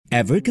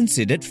Ever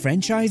considered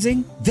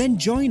franchising? Then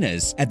join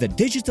us at the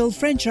Digital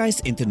Franchise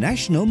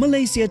International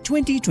Malaysia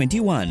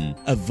 2021,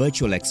 a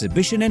virtual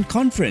exhibition and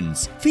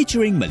conference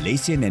featuring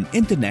Malaysian and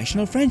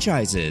international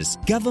franchises,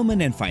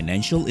 government and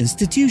financial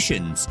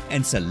institutions,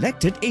 and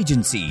selected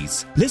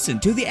agencies. Listen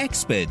to the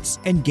experts,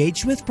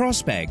 engage with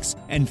prospects,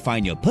 and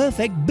find your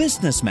perfect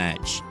business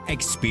match.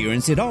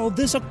 Experience it all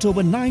this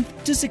October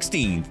 9th to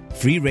 16th.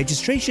 Free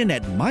registration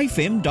at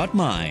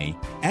myfim.my.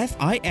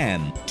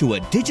 FIM to a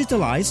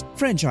digitalized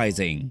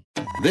franchising.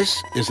 This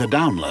is a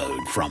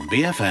download from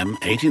BFM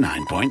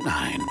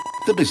 89.9,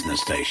 the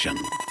business station.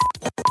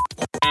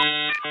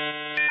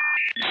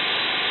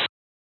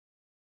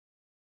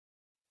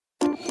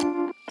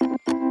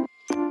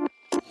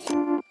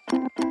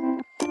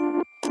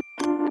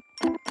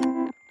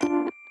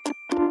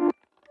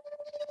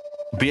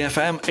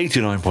 BFM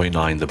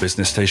 89.9, the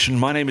business station.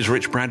 My name is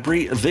Rich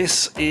Bradbury.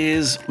 This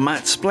is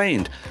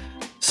Mattsplained.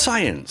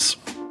 Science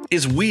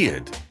is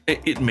weird.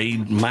 It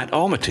made Matt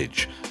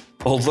Armitage,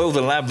 although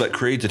the lab that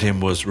created him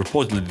was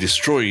reportedly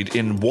destroyed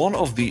in one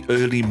of the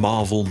early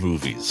Marvel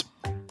movies.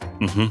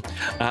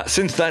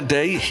 Since that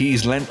day,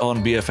 he's lent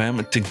on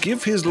BFM to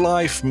give his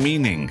life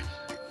meaning.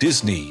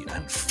 Disney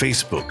and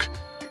Facebook.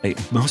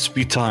 It must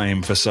be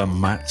time for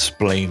some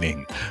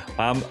Mattsplaining.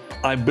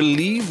 I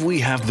believe we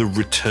have the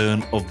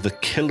return of the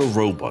killer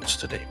robots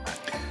today, Matt.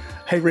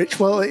 Hey, Rich.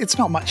 Well, it's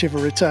not much of a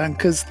return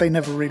because they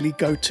never really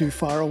go too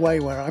far away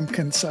where I'm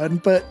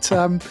concerned. But,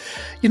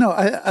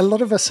 a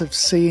lot of us have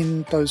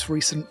seen those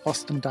recent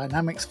Boston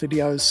Dynamics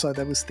videos. So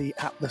there was the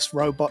Atlas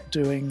robot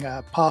doing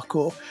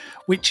parkour,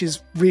 which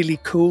is really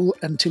cool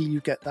until you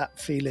get that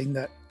feeling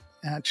that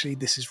actually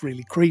this is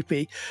really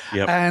creepy.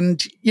 Yep.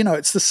 And,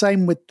 it's the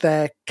same with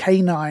their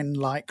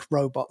canine-like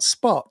robot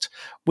Spot,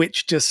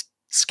 which just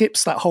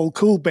skips that whole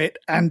cool bit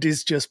and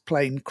is just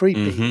plain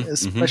creepy,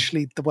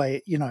 especially the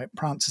way, it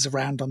prances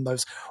around on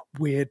those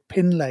weird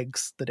pin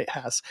legs that it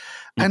has.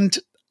 And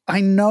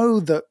I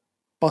know that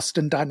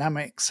Boston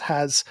Dynamics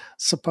has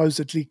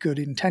supposedly good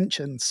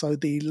intentions. So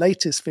the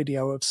latest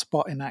video of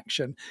Spot in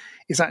action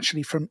is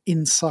actually from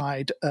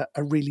inside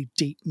a really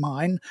deep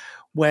mine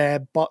where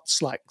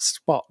bots like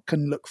Spot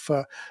can look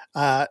for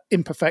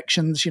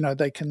imperfections.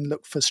 They can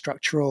look for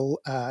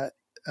structural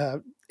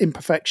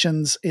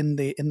imperfections in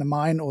the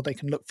mine, or they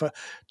can look for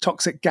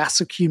toxic gas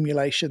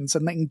accumulations,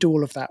 and they can do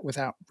all of that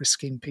without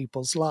risking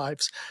people's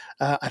lives.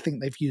 I think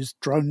they've used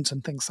drones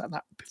and things like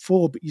that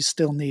before, but you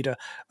still need a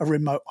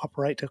remote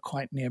operator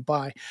quite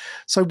nearby.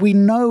 So we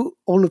know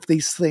all of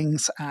these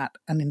things at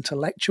an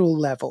intellectual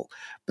level,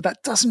 but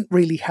that doesn't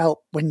really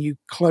help when you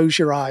close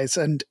your eyes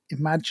and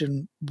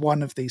imagine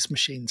one of these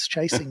machines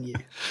chasing you.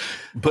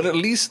 But at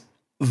least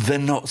they're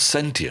not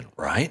sentient,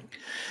 right?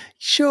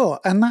 Sure,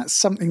 and that's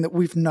something that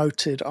we've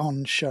noted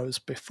on shows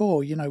before,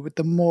 with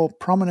the more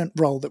prominent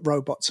role that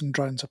robots and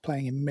drones are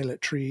playing in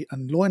military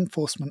and law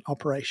enforcement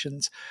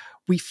operations.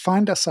 We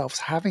find ourselves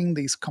having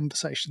these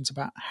conversations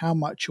about how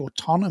much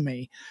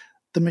autonomy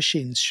the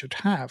machines should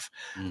have.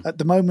 At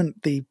the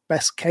moment, the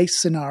best case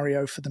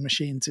scenario for the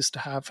machines is to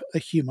have a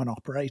human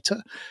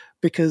operator,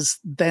 because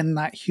then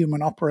that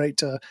human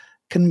operator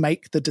can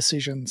make the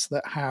decisions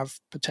that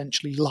have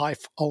potentially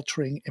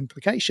life-altering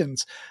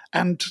implications,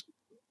 and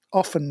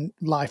often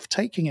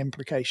life-taking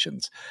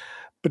implications.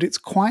 But it's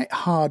quite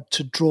hard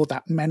to draw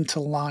that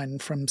mental line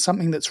from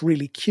something that's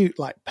really cute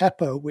like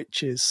Pepper,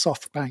 which is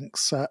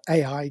SoftBank's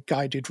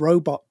AI-guided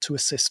robot to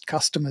assist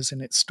customers in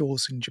its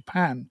stores in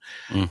Japan,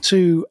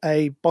 to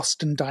a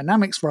Boston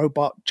Dynamics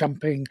robot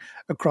jumping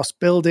across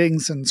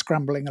buildings and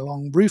scrambling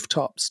along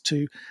rooftops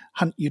to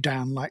hunt you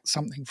down like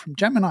something from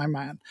Gemini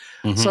Man.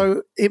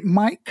 So it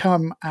might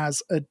come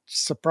as a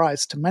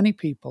surprise to many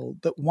people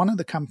that one of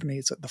the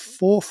companies at the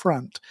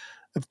forefront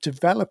of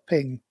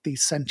developing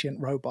these sentient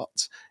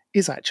robots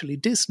is actually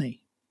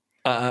Disney.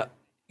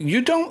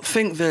 You don't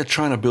think they're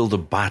trying to build a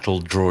battle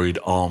droid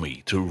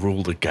army to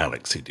rule the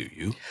galaxy, do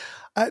you?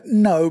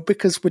 No,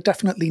 because we're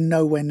definitely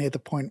nowhere near the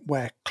point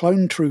where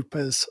clone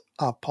troopers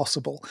are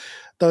possible,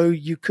 though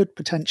you could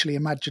potentially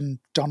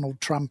imagine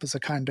Donald Trump as a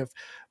kind of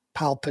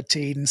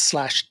Palpatine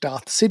 /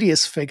 Darth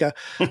Sidious figure.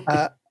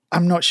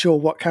 I'm not sure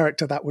what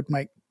character that would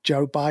make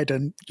Joe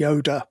Biden,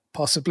 Yoda,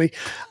 possibly.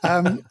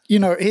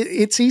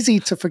 It's easy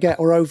to forget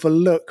or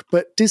overlook,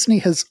 but Disney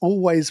has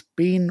always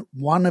been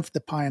one of the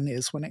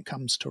pioneers when it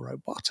comes to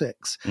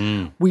robotics.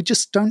 We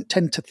just don't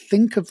tend to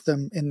think of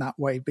them in that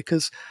way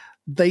because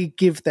they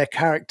give their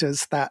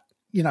characters that,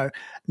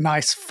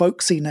 nice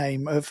folksy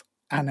name of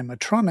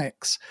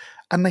animatronics.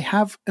 And they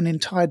have an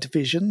entire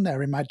division,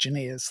 their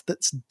Imagineers,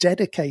 that's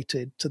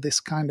dedicated to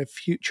this kind of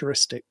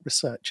futuristic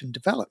research and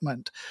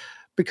development,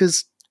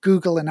 because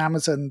Google and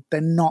Amazon,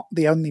 they're not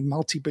the only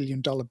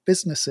multi-billion-dollar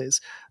businesses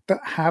that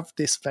have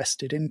this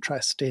vested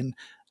interest in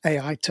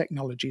AI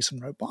technologies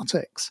and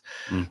robotics.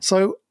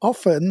 So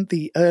often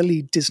the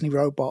early Disney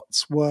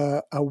robots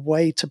were a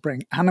way to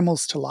bring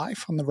animals to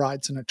life on the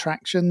rides and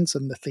attractions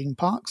and the theme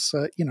parks,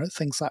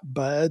 things like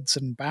birds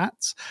and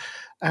bats.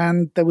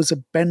 And there was a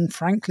Ben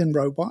Franklin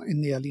robot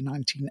in the early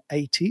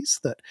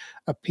 1980s that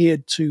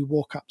appeared to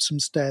walk up some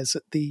stairs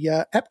at the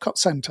Epcot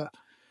Center.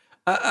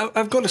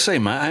 I've got to say,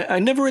 Matt, I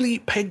never really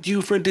pegged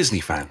you for a Disney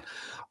fan.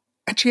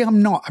 Actually,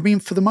 I'm not. I mean,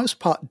 for the most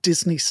part,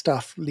 Disney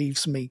stuff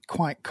leaves me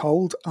quite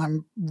cold.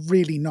 I'm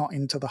really not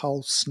into the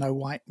whole Snow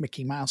White,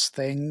 Mickey Mouse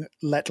thing,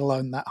 let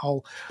alone that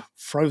whole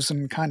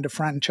Frozen kind of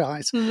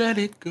franchise. Let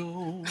it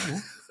go.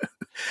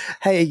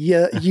 Hey,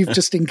 you've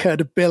just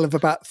incurred a bill of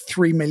about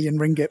 3 million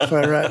ringgit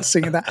for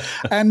singing that.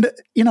 And,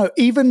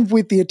 even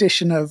with the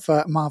addition of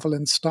Marvel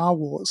and Star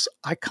Wars,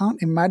 I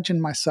can't imagine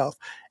myself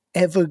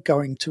ever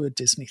going to a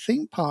Disney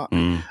theme park.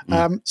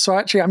 So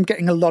actually, I'm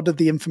getting a lot of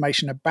the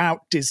information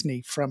about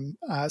Disney from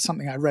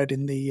something I read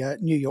in the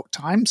New York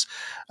Times,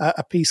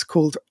 a piece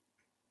called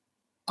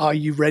 "Are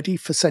You Ready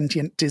for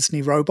Sentient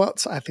Disney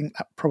Robots?" I think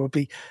that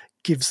probably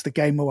gives the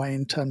game away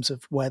in terms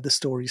of where the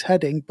story's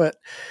heading. But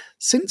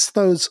since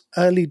those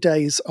early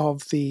days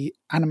of the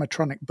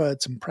animatronic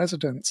birds and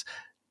presidents,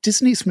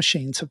 Disney's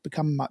machines have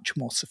become much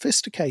more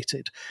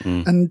sophisticated.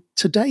 And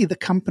today, the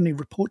company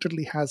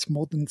reportedly has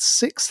more than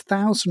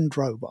 6,000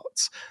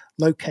 robots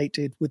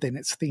located within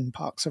its theme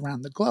parks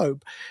around the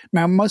globe.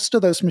 Now, most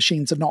of those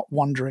machines are not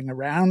wandering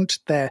around.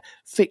 They're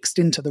fixed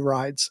into the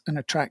rides and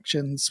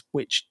attractions,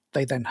 which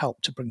they then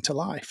help to bring to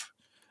life.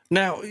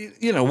 Now,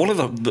 one of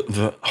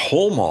the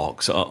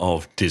hallmarks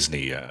of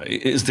Disney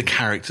is the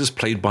characters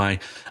played by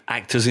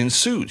actors in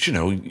suits,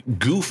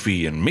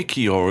 Goofy and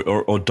Mickey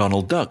or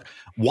Donald Duck.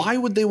 Why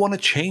would they want to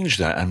change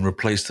that and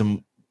replace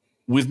them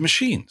with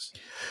machines?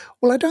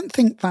 Well, I don't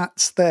think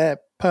that's their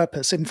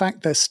purpose. In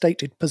fact, their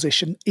stated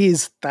position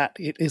is that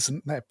it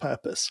isn't their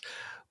purpose.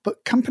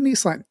 But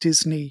companies like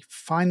Disney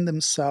find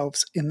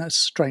themselves in a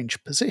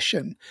strange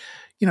position.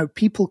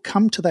 People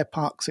come to their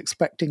parks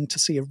expecting to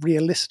see a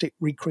realistic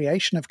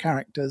recreation of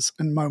characters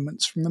and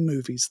moments from the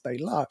movies they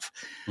love.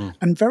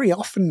 And very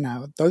often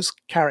now, those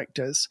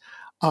characters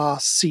are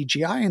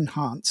CGI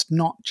enhanced,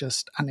 not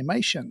just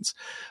animations.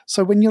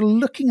 So when you're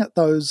looking at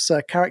those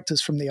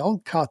characters from the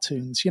old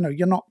cartoons,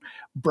 you're not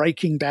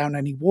breaking down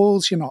any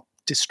walls, you're not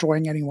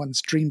destroying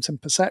anyone's dreams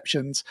and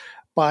perceptions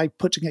by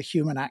putting a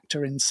human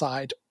actor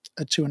inside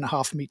a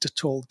 2.5 meter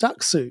tall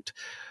duck suit.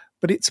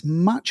 But it's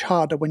much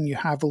harder when you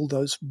have all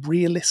those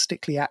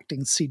realistically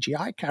acting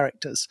CGI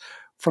characters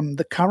from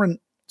the current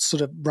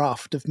sort of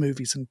raft of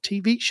movies and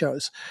TV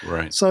shows.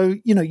 Right. So,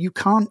 you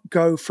can't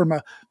go from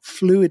a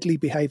fluidly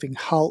behaving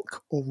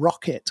Hulk or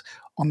Rocket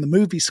on the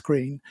movie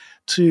screen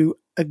to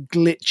a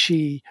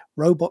glitchy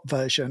robot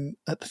version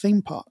at the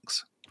theme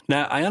parks.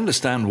 Now, I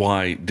understand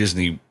why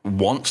Disney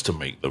wants to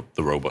make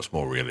the robots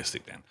more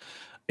realistic then,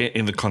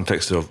 in the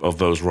context of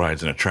those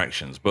rides and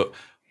attractions. But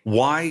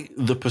why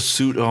the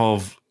pursuit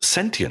of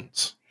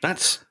sentience?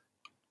 That's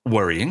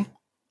worrying.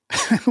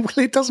 Well,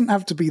 it doesn't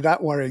have to be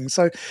that worrying.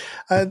 So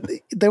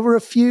there were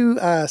a few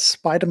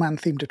Spider-Man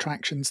themed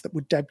attractions that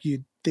were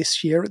debuted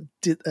this year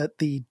at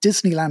the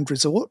Disneyland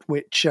Resort,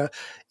 which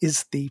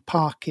is the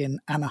park in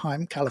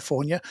Anaheim,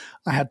 California.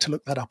 I had to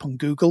look that up on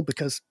Google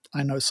because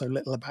I know so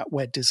little about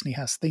where Disney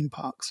has theme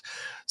parks.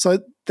 So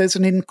there's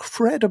an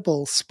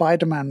incredible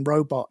Spider-Man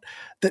robot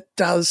that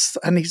does,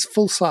 and he's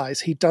full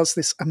size, he does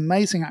this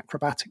amazing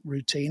acrobatic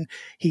routine.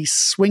 He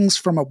swings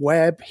from a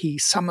web, he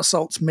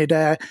somersaults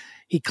midair,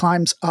 he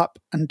climbs up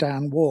and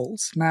down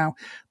walls. Now,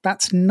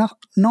 that's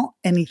not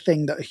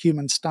anything that a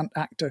human stunt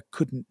actor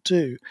couldn't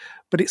do,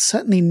 but it's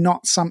certainly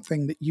not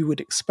something that you would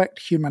expect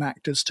human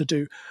actors to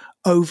do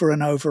over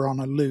and over on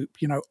a loop,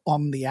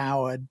 on the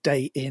hour,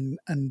 day in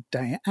and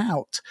day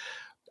out.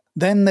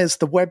 Then there's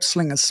the Web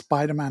Slingers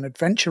Spider-Man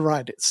Adventure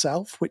Ride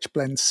itself, which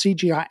blends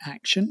CGI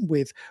action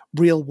with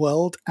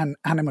real-world and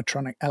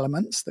animatronic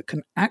elements that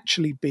can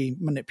actually be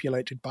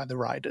manipulated by the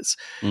riders.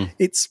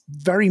 It's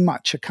very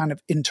much a kind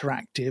of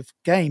interactive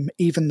game,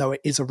 even though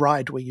it is a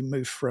ride where you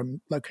move from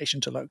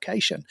location to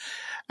location.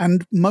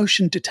 And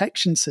motion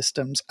detection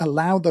systems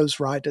allow those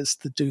riders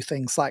to do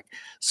things like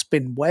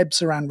spin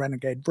webs around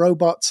renegade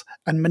robots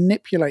and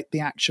manipulate the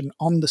action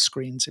on the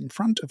screens in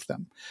front of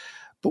them.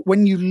 But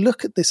when you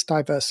look at this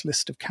diverse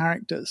list of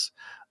characters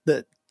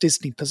that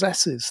Disney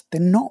possesses,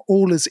 they're not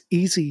all as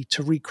easy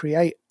to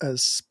recreate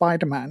as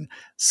Spider-Man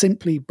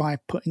simply by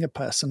putting a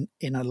person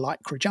in a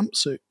Lycra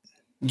jumpsuit.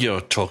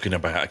 You're talking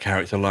about a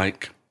character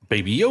like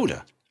Baby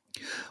Yoda.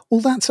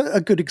 Well, that's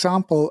a good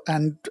example.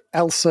 And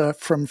Elsa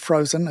from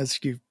Frozen, as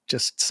you've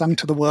just sung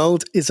to the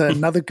world, is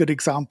another good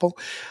example.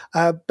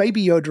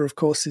 Baby Yoda, of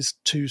course, is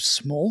too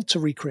small to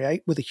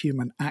recreate with a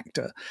human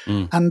actor.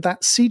 And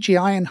that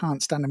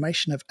CGI-enhanced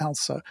animation of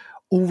Elsa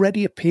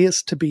already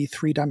appears to be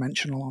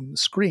three-dimensional on the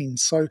screen.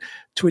 So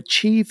to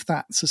achieve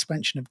that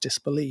suspension of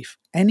disbelief,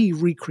 any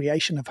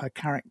recreation of her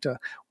character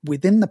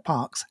within the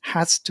parks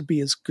has to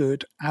be as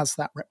good as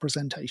that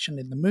representation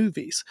in the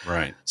movies.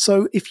 Right.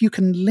 So if you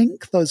can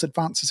link those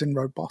advances in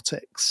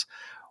robotics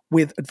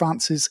with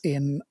advances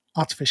in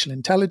artificial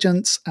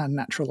intelligence and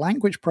natural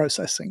language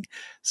processing,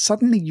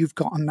 suddenly you've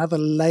got another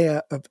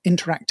layer of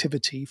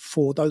interactivity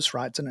for those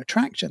rides and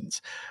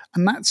attractions.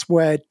 And that's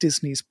where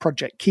Disney's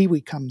Project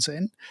Kiwi comes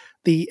in.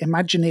 The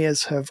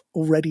Imagineers have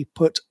already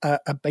put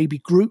a Baby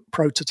Groot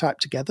prototype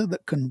together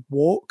that can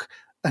walk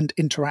and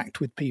interact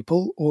with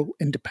people or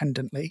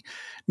independently.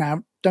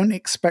 Now, don't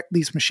expect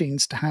these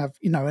machines to have,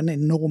 an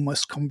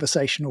enormous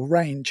conversational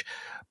range,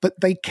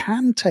 but they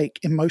can take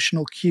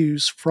emotional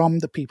cues from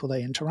the people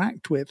they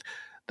interact with.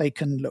 They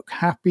can look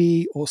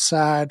happy or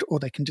sad, or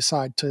they can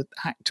decide to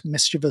act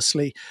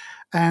mischievously.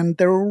 And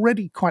there are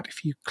already quite a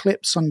few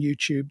clips on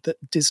YouTube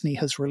that Disney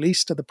has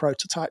released of the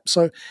prototype,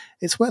 so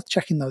it's worth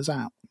checking those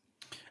out.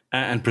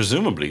 And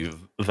presumably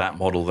that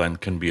model then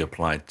can be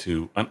applied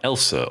to an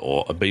Elsa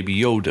or a Baby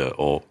Yoda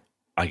or,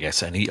 I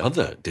guess, any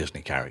other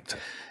Disney character.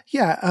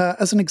 Yeah,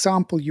 as an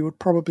example, you would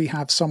probably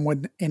have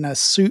someone in a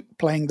suit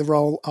playing the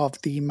role of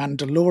the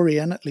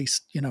Mandalorian, at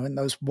least, in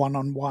those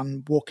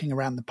one-on-one walking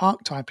around the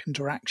park type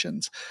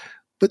interactions.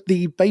 But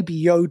the Baby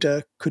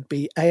Yoda could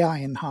be AI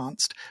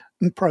enhanced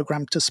and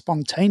programmed to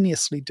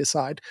spontaneously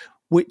decide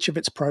which of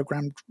its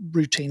programmed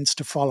routines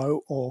to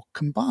follow or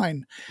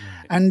combine.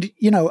 Right. And,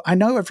 I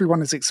know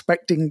everyone is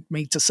expecting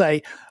me to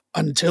say,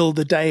 until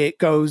the day it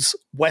goes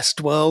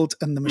Westworld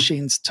and the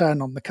machines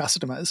turn on the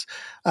customers.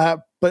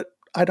 But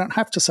I don't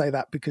have to say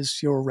that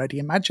because you're already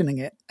imagining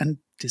it. And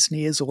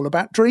Disney is all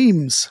about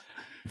dreams.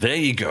 There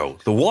you go.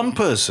 The one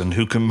person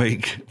who can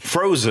make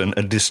Frozen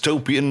a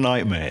dystopian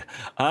nightmare.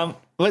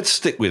 Let's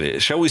stick with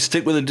it. Shall we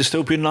stick with a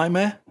dystopian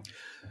nightmare?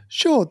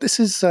 Sure. This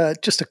is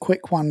just a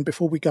quick one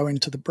before we go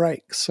into the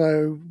break.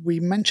 So we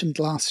mentioned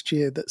last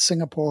year that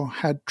Singapore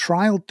had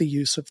trialed the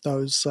use of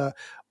those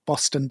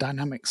Boston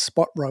Dynamics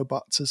Spot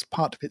robots as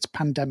part of its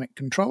pandemic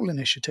control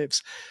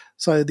initiatives.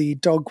 So the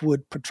dog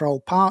would patrol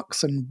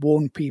parks and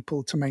warn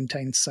people to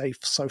maintain safe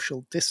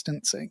social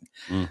distancing.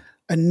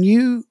 A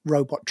new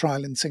robot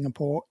trial in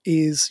Singapore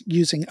is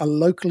using a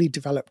locally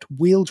developed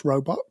wheeled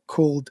robot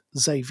called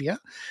Xavier.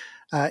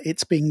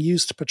 It's being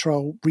used to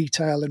patrol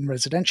retail and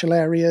residential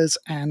areas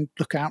and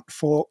look out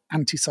for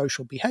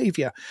antisocial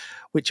behavior,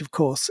 which, of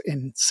course,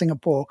 in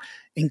Singapore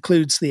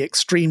includes the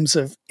extremes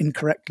of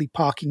incorrectly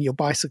parking your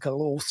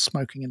bicycle or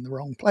smoking in the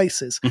wrong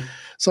places.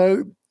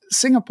 So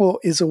Singapore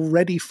is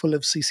already full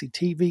of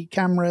CCTV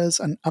cameras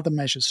and other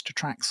measures to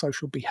track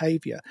social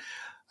behavior.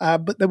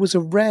 But there was a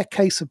rare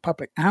case of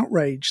public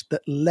outrage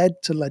that led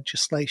to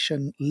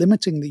legislation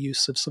limiting the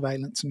use of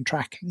surveillance and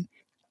tracking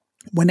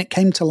when it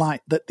came to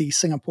light that the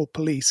Singapore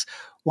police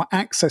were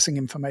accessing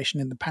information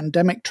in the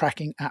pandemic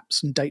tracking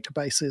apps and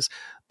databases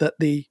that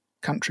the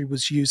country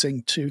was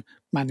using to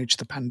manage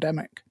the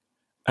pandemic.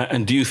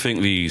 And do you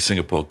think the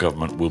Singapore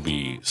government will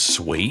be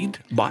swayed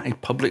by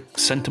public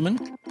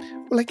sentiment?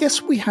 Well, I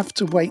guess we have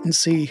to wait and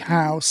see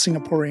how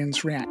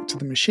Singaporeans react to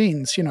the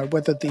machines,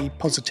 whether the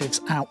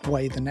positives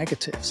outweigh the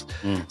negatives.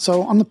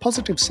 So on the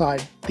positive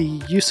side,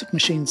 the use of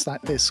machines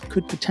like this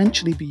could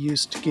potentially be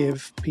used to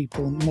give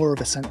people more of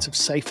a sense of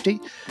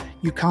safety.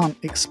 You can't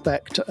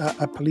expect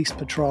a police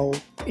patrol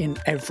in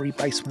every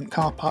basement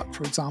car park,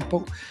 for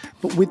example.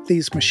 But with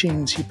these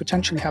machines, you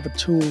potentially have a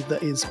tool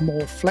that is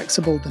more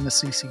flexible than a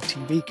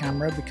CCTV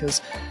camera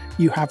because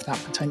you have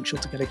that potential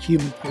to get a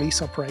human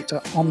police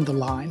operator on the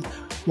line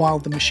while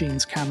the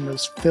machine's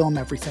cameras film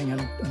everything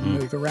and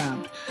move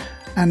around.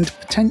 And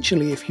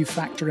potentially, if you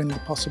factor in the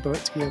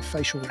possibility of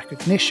facial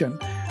recognition,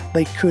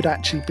 they could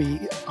actually be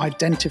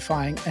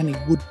identifying any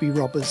would-be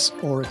robbers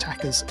or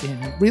attackers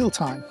in real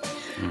time.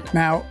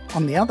 Now,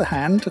 on the other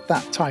hand,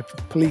 that type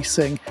of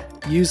policing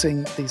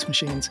using these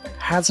machines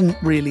hasn't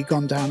really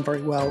gone down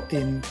very well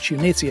in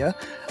Tunisia.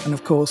 And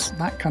of course,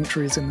 that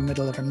country is in the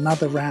middle of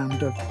another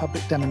round of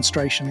public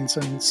demonstrations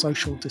and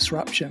social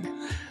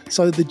disruption.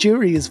 So the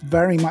jury is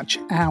very much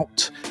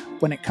out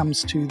when it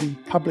comes to the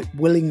public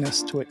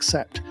willingness to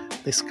accept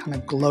this kind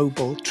of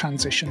global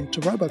transition to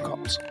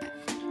robocops.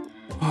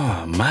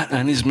 Matt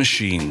and his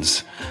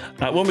machines.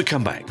 When we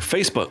come back,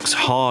 Facebook's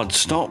hard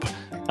stop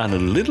and a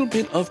little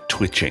bit of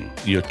twitching.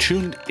 You're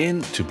tuned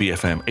in to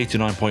BFM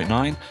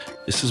 89.9.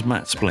 This is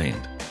Matt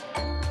Splained.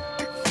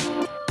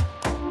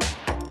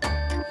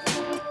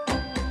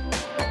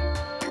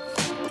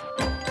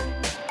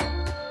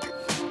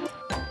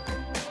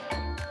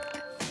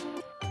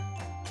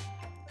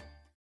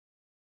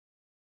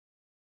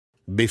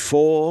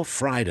 Before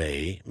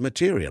Friday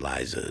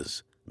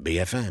materializes.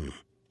 BFM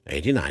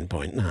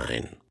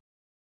 89.9.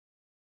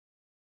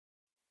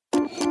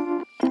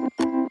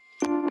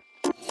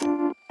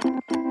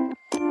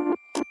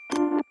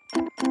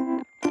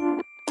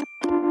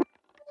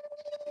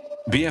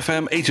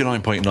 BFM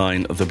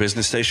 89.9, the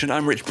business station.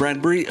 I'm Rich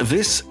Bradbury.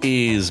 This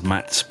is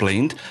Matt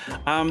Splained.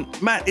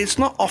 Matt, it's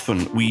not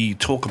often we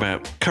talk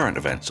about current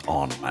events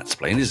on Matt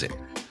Splained, is it?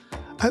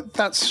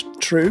 That's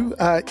true.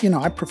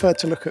 I prefer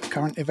to look at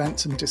current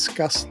events and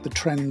discuss the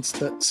trends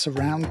that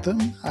surround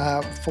them.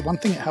 For one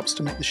thing, it helps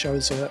to make the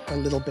shows a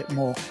little bit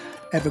more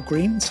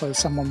evergreen, so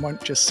someone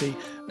won't just see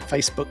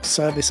Facebook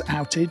service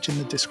outage in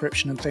the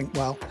description and think,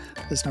 well,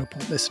 there's no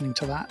point listening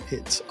to that,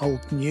 it's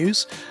old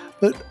news.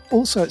 but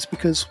also it's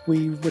because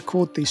we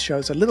record these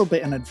shows a little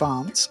bit in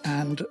advance,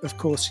 and of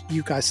course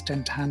you guys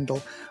tend to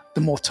handle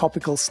the more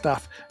topical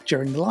stuff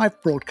during the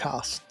live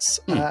broadcasts.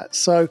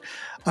 So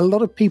a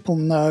lot of people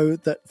know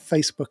that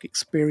Facebook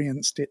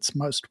experienced its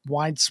most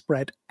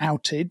widespread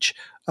outage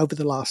over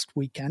the last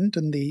weekend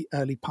and the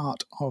early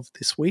part of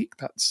this week.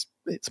 That's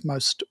its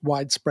most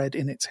widespread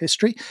in its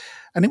history.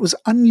 And it was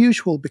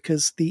unusual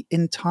because the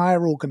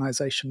entire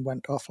organization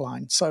went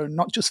offline. So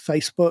not just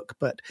Facebook,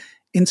 but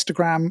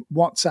Instagram,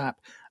 WhatsApp,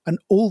 and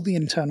all the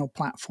internal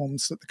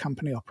platforms that the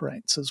company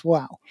operates as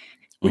well,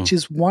 which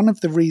is one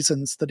of the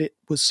reasons that it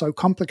was so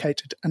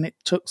complicated and it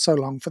took so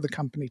long for the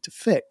company to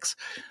fix,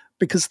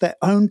 because their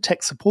own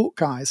tech support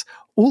guys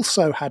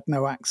also had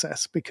no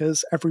access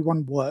because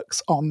everyone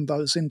works on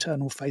those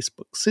internal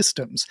Facebook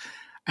systems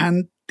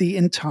and the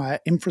entire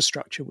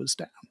infrastructure was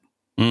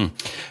down.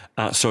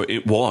 So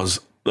it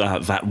was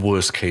that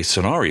worst case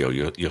scenario.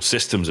 Your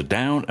systems are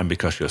down, and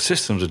because your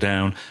systems are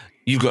down,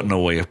 you've got no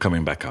way of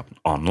coming back up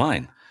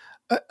online.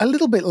 A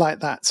little bit like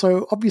that.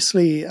 So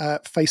obviously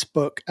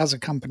Facebook as a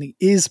company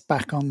is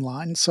back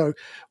online. So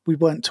we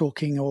weren't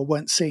talking or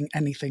weren't seeing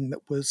anything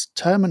that was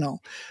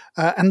terminal.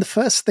 And the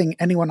first thing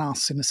anyone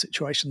asks in a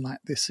situation like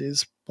this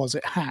is, was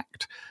it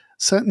hacked?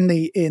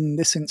 Certainly in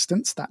this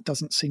instance, that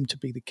doesn't seem to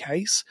be the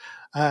case.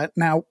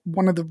 Now,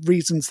 one of the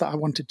reasons that I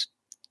wanted to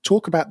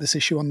talk about this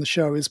issue on the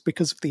show is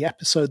because of the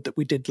episode that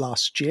we did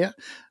last year,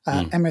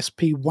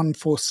 MSP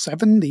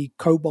 147, the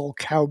COBOL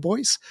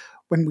Cowboys,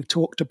 when we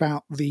talked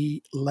about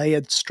the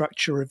layered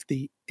structure of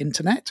the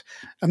internet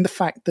and the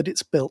fact that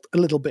it's built a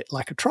little bit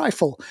like a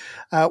trifle.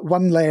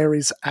 One layer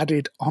is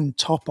added on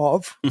top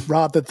of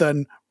rather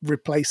than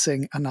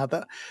replacing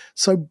another.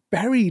 So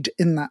buried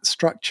in that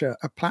structure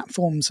are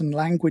platforms and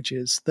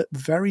languages that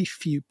very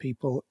few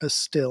people are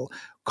still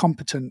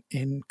competent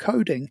in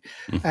coding.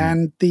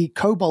 And the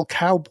COBOL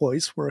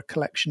Cowboys were a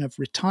collection of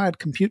retired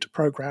computer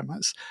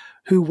programmers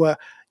who were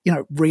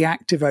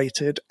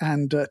reactivated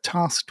and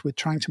tasked with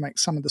trying to make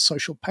some of the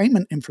social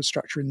payment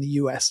infrastructure in the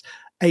US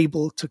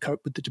able to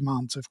cope with the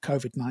demands of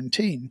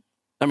COVID-19.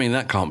 I mean,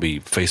 that can't be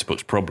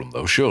Facebook's problem,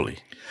 though, surely.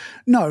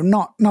 No,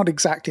 not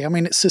exactly. I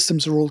mean, its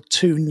systems are all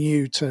too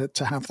new to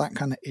have that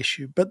kind of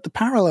issue, but the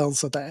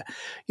parallels are there.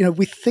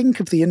 We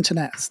think of the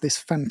internet as this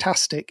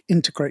fantastic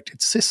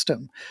integrated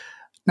system.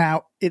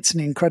 Now, it's an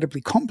incredibly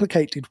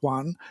complicated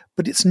one,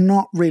 but it's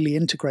not really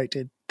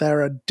integrated.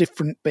 There are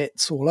different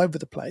bits all over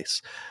the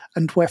place.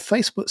 And where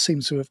Facebook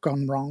seems to have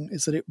gone wrong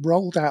is that it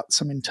rolled out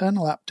some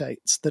internal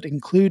updates that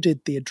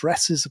included the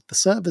addresses of the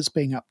servers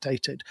being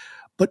updated,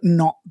 but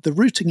not the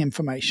routing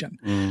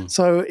information.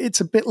 So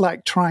it's a bit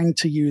like trying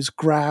to use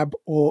Grab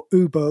or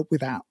Uber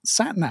without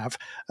SatNav.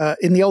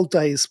 In the old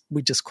days,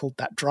 we just called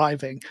that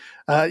driving.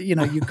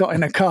 You got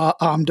in a car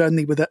armed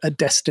only with a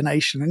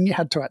destination, and you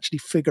had to actually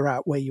figure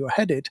out where you were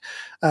headed.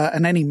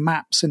 And any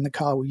maps in the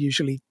car were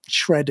usually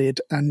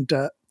shredded and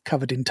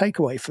covered in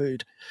takeaway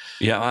food.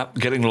 Yeah,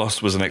 getting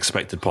lost was an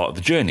expected part of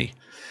the journey.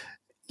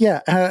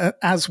 Yeah,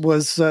 as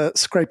was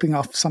scraping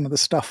off some of the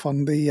stuff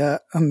on the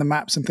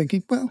maps and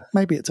thinking, well,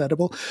 maybe it's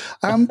edible.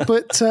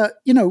 But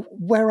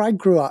where I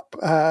grew up,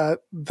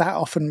 that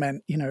often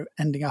meant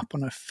ending up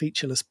on a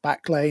featureless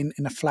back lane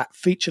in a flat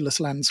featureless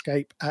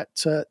landscape at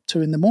 2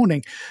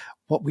 a.m,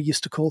 what we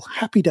used to call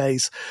happy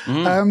days.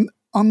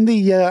 On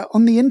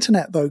the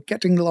internet, though,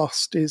 getting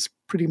lost is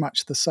pretty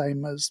much the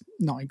same as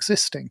not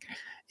existing.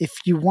 If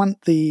you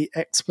want the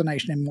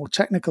explanation in more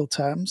technical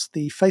terms,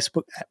 the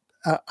Facebook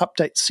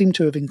updates seem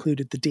to have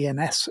included the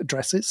DNS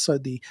addresses, so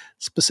the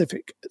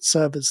specific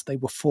servers they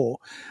were for,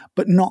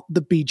 but not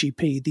the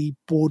BGP, the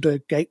Border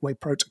Gateway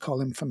Protocol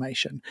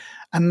information.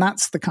 And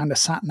that's the kind of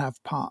SatNav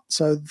part.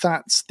 So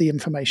that's the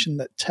information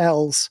that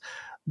tells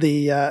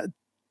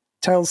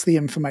the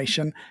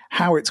information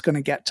how it's going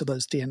to get to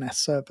those DNS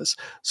servers.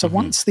 So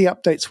once the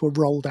updates were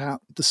rolled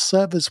out, the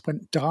servers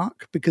went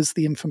dark because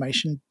the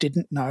information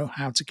didn't know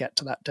how to get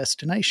to that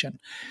destination.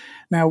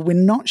 Now, we're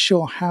not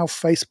sure how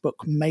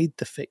Facebook made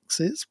the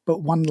fixes,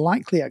 but one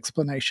likely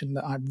explanation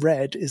that I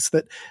read is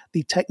that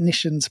the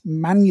technicians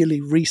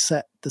manually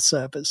reset the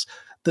servers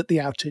that the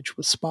outage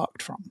was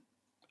sparked from.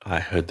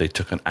 I heard they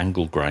took an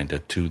angle grinder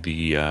to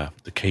the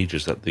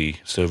cages that the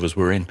servers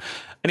were in.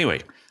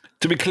 Anyway,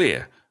 to be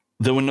clear,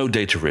 there were no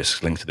data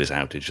risks linked to this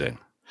outage then?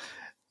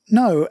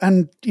 No,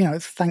 and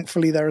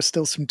thankfully there are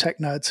still some tech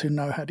nerds who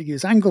know how to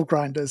use angle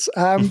grinders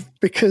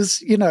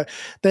because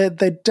there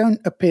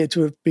don't appear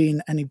to have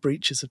been any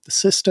breaches of the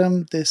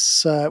system.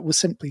 This was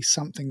simply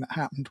something that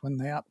happened when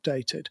they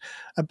updated,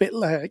 a bit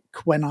like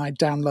when I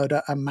download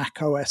a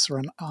Mac OS or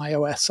an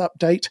iOS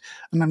update,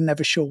 and I'm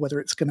never sure whether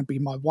it's going to be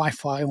my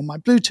Wi-Fi or my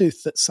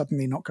Bluetooth that's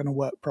suddenly not going to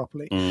work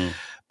properly.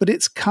 But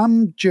it's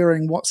come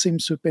during what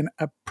seems to have been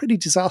a pretty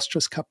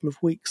disastrous couple of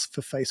weeks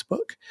for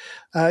Facebook.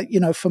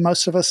 For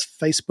most of us,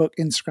 Facebook,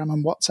 Instagram,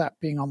 and WhatsApp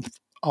being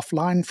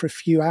offline for a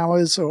few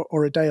hours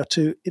or a day or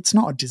two, it's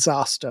not a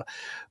disaster.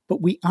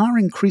 But we are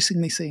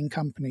increasingly seeing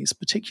companies,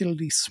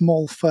 particularly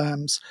small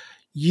firms,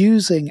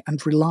 using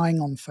and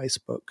relying on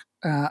Facebook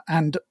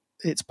and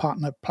its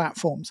partner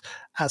platforms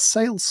as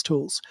sales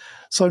tools.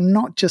 So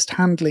not just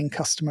handling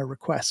customer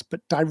requests,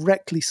 but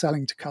directly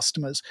selling to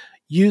customers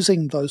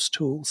using those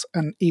tools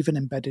and even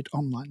embedded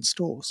online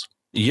stores.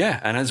 Yeah,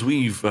 and as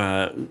we've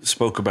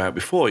spoke about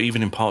before,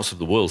 even in parts of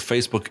the world,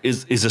 Facebook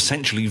is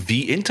essentially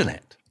the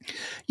internet.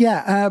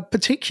 Yeah,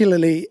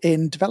 particularly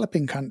in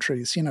developing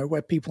countries,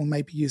 where people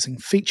may be using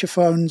feature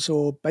phones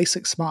or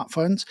basic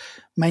smartphones,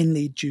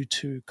 mainly due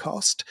to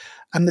cost.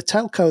 And the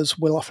telcos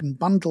will often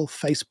bundle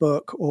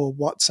Facebook or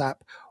WhatsApp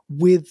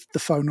with the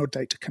phone or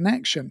data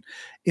connection.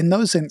 In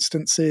those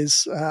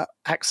instances,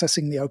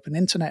 accessing the open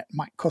internet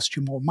might cost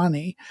you more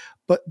money,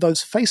 but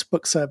those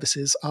Facebook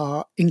services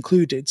are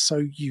included, so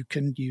you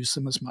can use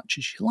them as much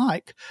as you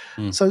like.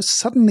 So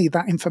suddenly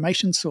that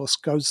information source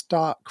goes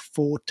dark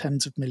for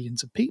tens of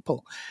millions of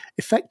people.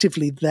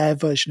 Effectively, their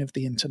version of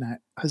the internet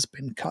has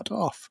been cut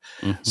off.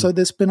 So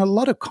there's been a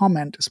lot of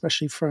comment,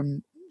 especially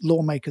from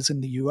lawmakers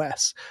in the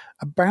US,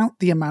 about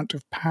the amount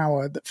of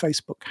power that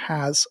Facebook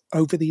has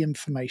over the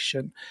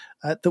information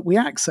that we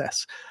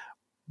access.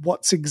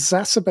 What's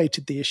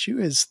exacerbated the issue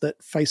is that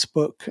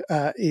Facebook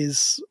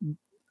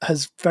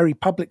has very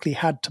publicly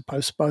had to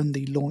postpone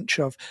the launch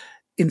of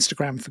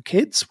Instagram for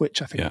Kids,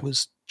 which I think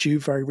was due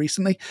very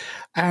recently.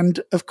 And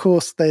of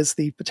course, there's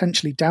the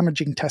potentially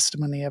damaging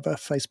testimony of a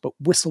Facebook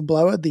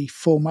whistleblower, the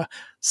former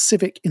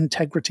Civic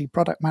Integrity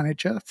product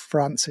manager,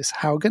 Frances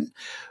Haugen,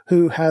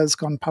 who has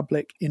gone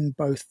public in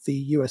both the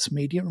US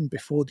media and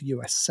before the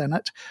US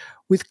Senate,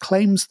 with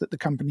claims that the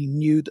company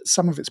knew that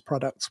some of its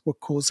products were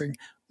causing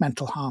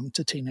mental harm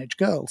to teenage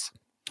girls.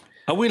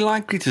 Are we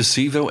likely to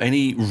see, though,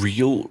 any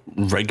real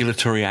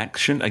regulatory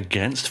action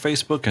against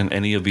Facebook and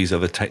any of these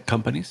other tech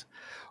companies?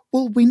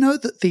 Well, we know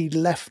that the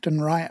left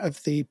and right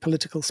of the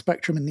political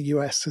spectrum in the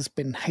US has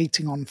been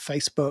hating on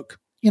Facebook,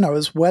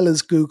 as well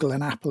as Google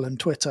and Apple and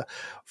Twitter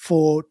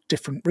for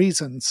different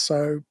reasons.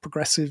 So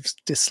progressives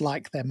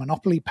dislike their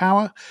monopoly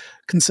power.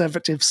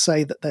 Conservatives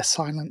say that they're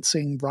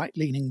silencing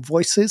right-leaning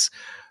voices.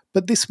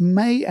 But this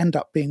may end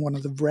up being one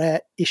of the rare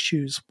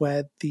issues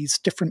where these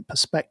different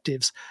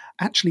perspectives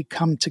actually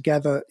come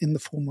together in the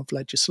form of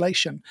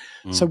legislation.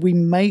 So we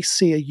may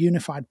see a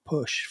unified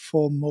push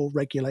for more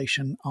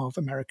regulation of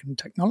American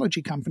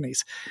technology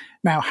companies.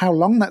 Now, how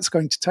long that's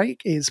going to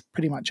take is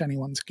pretty much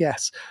anyone's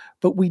guess.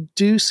 But we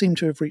do seem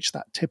to have reached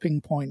that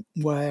tipping point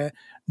where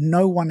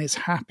no one is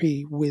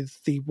happy with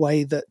the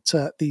way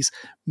that these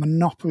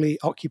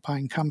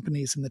monopoly-occupying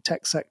companies in the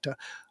tech sector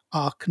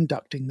are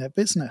conducting their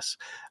business.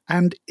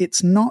 And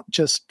it's not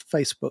just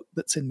Facebook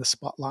that's in the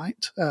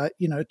spotlight.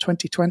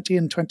 2020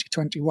 and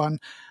 2021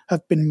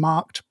 have been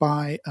marked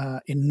by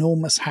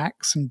enormous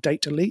hacks and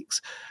data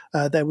leaks.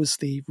 There was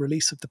the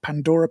release of the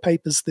Pandora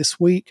Papers this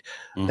week.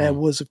 There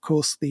was, of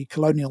course, the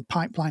Colonial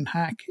Pipeline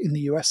hack in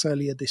the US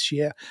earlier this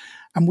year.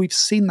 And we've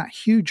seen that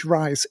huge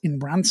rise in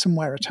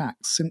ransomware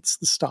attacks since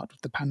the start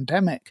of the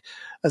pandemic,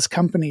 as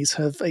companies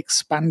have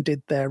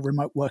expanded their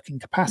remote working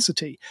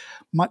capacity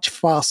much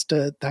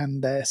faster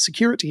than their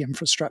security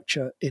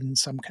infrastructure in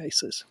some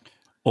cases.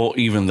 Or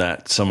even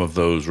that some of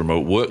those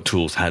remote work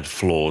tools had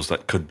flaws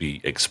that could be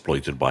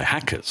exploited by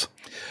hackers.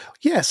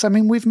 Yes, I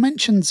mean, we've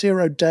mentioned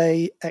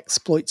zero-day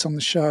exploits on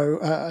the show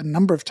a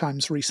number of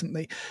times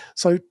recently.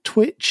 So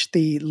Twitch,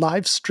 the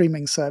live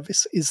streaming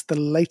service, is the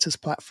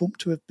latest platform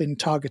to have been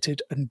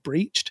targeted and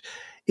breached.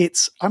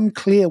 It's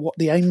unclear what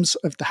the aims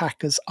of the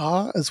hackers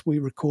are as we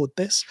record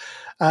this.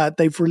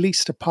 They've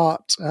released a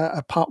part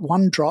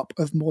one drop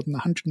of more than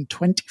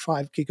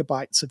 125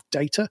 gigabytes of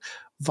data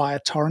via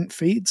torrent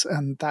feeds,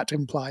 and that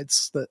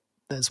implies that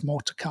there's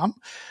more to come.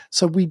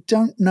 So we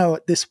don't know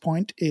at this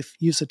point if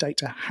user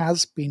data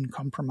has been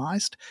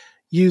compromised.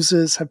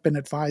 Users have been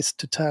advised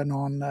to turn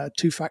on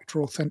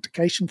two-factor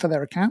authentication for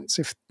their accounts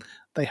if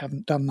they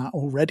haven't done that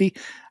already.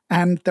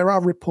 And there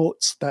are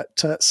reports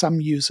that some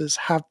users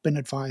have been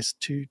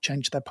advised to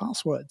change their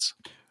passwords.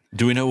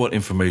 Do we know what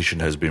information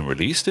has been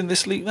released in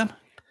this leak then?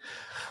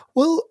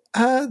 Well,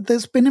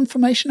 there's been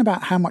information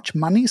about how much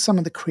money some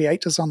of the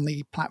creators on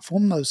the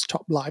platform, those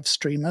top live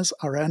streamers,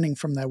 are earning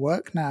from their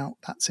work. Now,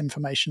 that's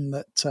information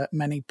that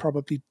many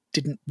probably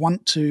didn't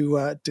want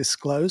to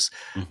disclose.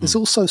 There's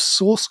also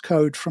source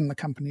code from the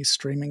company's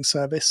streaming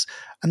service,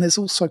 and there's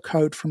also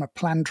code from a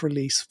planned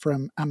release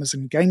from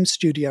Amazon Game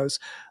Studios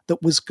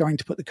that was going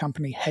to put the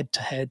company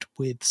head-to-head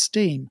with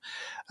Steam.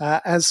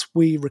 As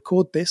we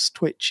record this,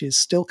 Twitch is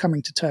still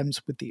coming to terms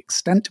with the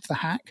extent of the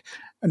hack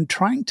and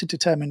trying to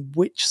determine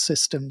which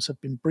systems have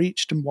been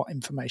breached and what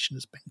information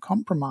has been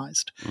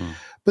compromised.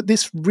 But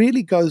this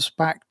really goes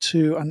back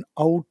to an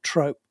old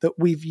trope that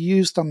we've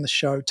used on the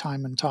show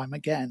time and time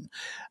again.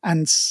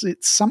 And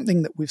it's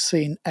something that we've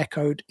seen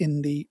echoed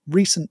in the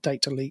recent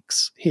data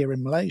leaks here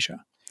in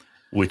Malaysia.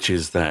 Which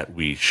is that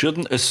we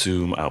shouldn't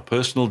assume our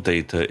personal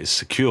data is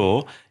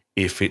secure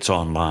if it's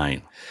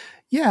online.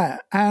 Yeah,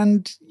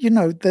 and,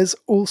 there's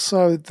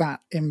also that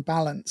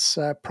imbalance.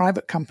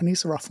 Private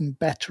companies are often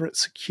better at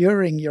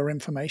securing your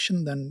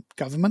information than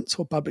governments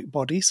or public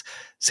bodies,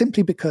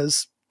 simply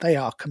because they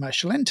are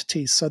commercial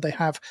entities, so they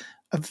have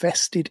a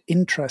vested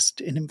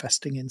interest in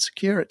investing in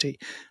security.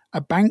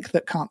 A bank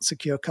that can't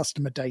secure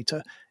customer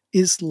data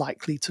is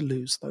likely to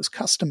lose those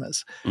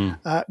customers.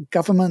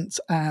 Governments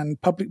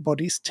and public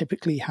bodies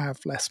typically have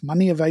less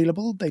money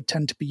available. They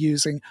tend to be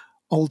using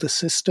older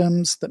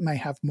systems that may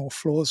have more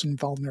flaws and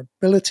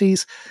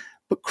vulnerabilities.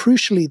 But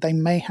crucially, they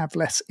may have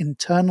less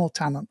internal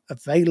talent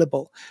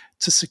available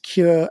to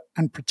secure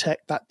and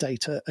protect that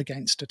data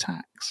against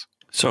attacks.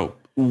 So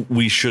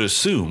we should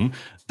assume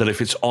that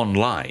if it's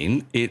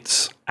online,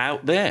 it's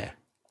out there.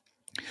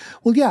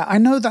 Well, yeah, I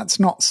know that's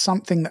not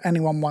something that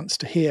anyone wants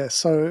to hear.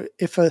 So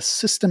if a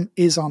system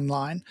is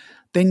online,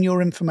 then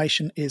your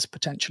information is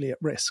potentially at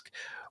risk.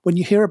 When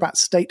you hear about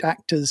state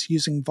actors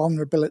using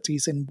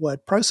vulnerabilities in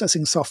word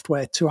processing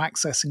software to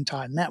access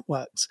entire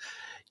networks,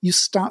 you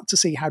start to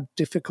see how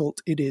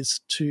difficult it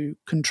is to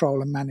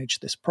control and manage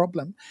this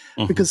problem,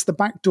 because the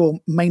backdoor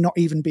may not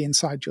even be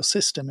inside your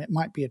system. It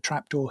might be a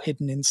trapdoor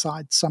hidden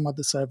inside some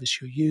other service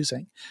you're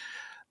using.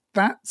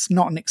 That's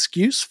not an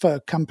excuse for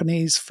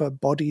companies, for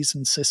bodies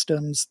and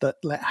systems that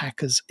let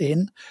hackers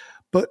in,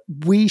 but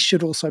we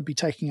should also be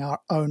taking our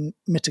own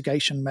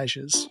mitigation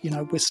measures.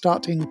 We're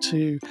starting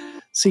to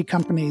see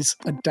companies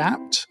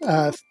adapt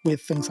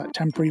with things like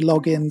temporary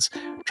logins,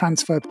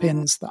 transfer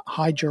pins that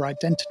hide your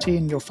identity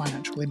and your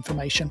financial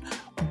information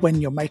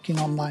when you're making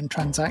online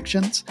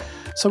transactions.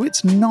 So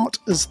it's not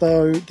as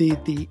though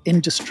the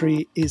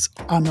industry is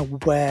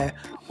unaware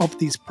of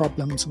these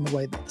problems and the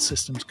way that the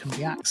systems can be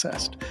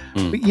accessed.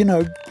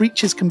 But,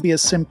 breaches can be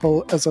as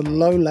simple as a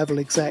low-level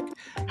exec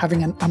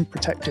having an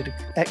unprotected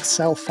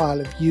Excel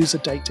file of user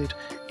data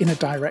in a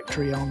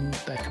directory on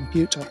their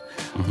computer.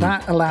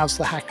 That allows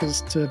the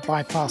hackers to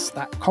bypass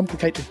that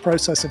complicated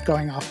process of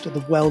going after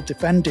the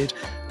well-defended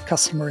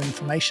customer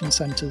information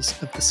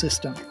centers of the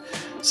system.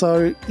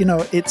 So,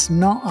 it's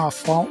not our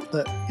fault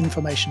that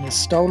information is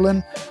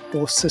stolen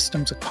or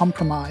systems are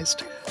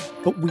compromised,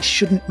 but we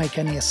shouldn't make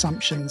any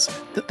assumptions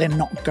that they're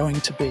not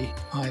going to be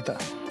either.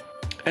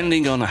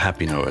 Ending on a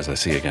happy note, as I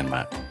see again,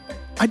 Matt.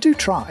 I do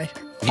try.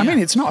 Yeah. I mean,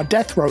 it's not a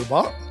death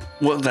robot.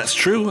 Well, that's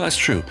true. That's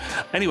true.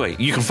 Anyway,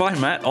 you can find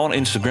Matt on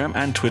Instagram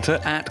and Twitter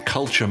at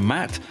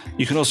CultureMatt.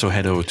 You can also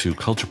head over to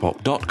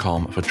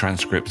culturepop.com for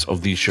transcripts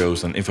of these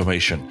shows and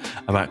information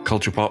about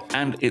CulturePop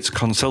and its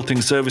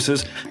consulting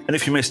services. And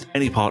if you missed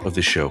any part of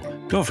this show,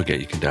 don't forget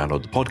you can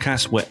download the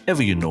podcast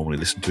wherever you normally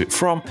listen to it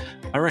from.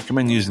 I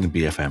recommend using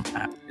the BFM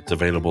app. It's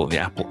available at the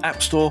Apple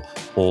App Store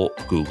or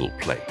Google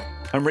Play.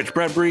 I'm Rich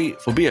Bradbury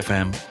for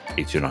BFM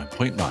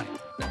 89.9.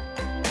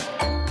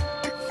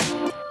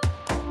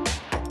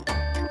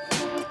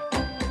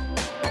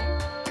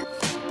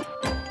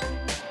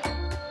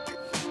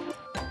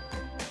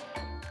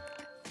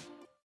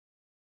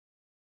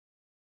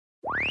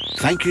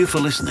 Thank you for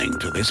listening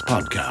to this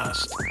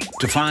podcast.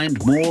 To find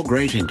more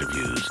great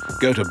interviews,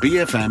 go to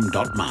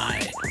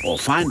bfm.my or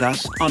find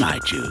us on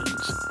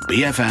iTunes.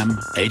 BFM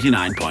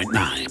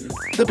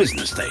 89.9, the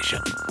business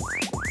station.